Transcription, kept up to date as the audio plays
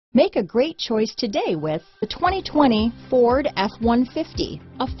Make a great choice today with the 2020 Ford F-150.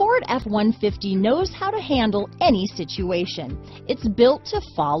 A Ford F-150 knows how to handle any situation. It's built to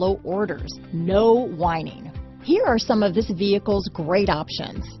follow orders, no whining. Here are some of this vehicle's great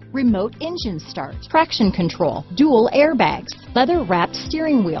options: remote engine start, traction control, dual airbags, leather-wrapped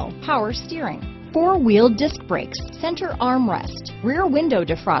steering wheel, power steering, four-wheel disc brakes, center armrest, rear window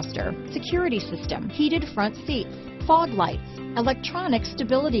defroster, security system, heated front seats, fog lights, electronic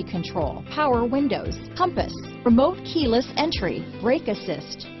stability control, power windows, compass, remote keyless entry, brake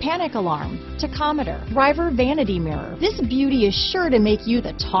assist, panic alarm, tachometer, driver vanity mirror. This beauty is sure to make you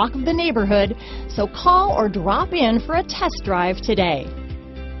the talk of the neighborhood, so call or drop in for a test drive today.